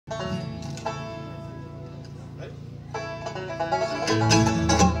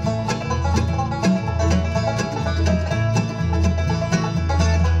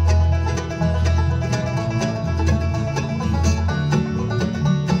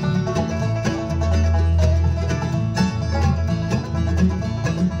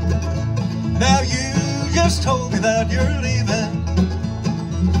that you're leaving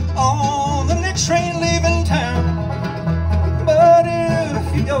on the next train leaving town. But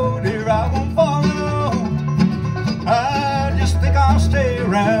if you go, dear, I won't follow. I just think I'll stay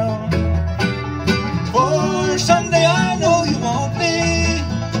around. For someday I know you won't be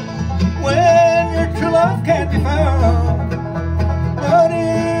when your true love can't be found. But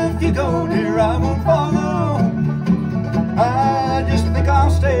if you go, dear, I won't follow. I just think I'll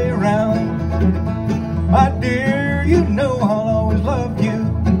stay around. My dear, you know I'll always love you,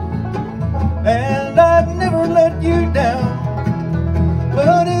 and I'd never let you down.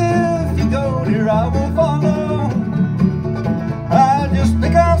 But if you go, dear, I won't follow. I just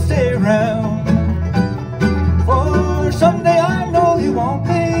think I'll stay around. For someday I know you won't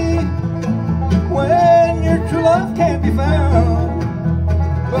be when your true love can't be found.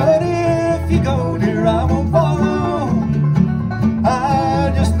 But if you go, dear, I won't follow.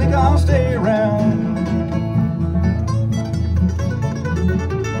 I just think I'll stay around.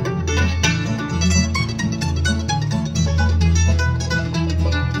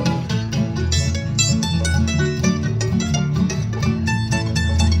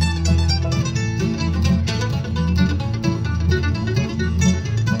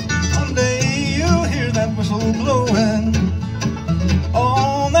 Whistle blowing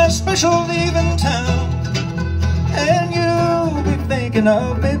on that special leaving town, and you'll be thinking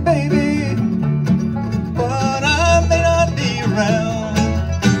of me, baby, but I may not be around.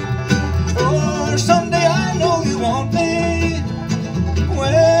 For someday I know you want me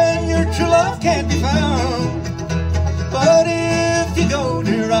when your true love can't be found. But if you go,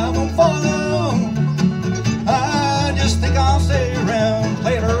 dear, I won't follow. I just think I'll stay around.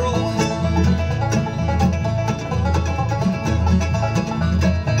 Later.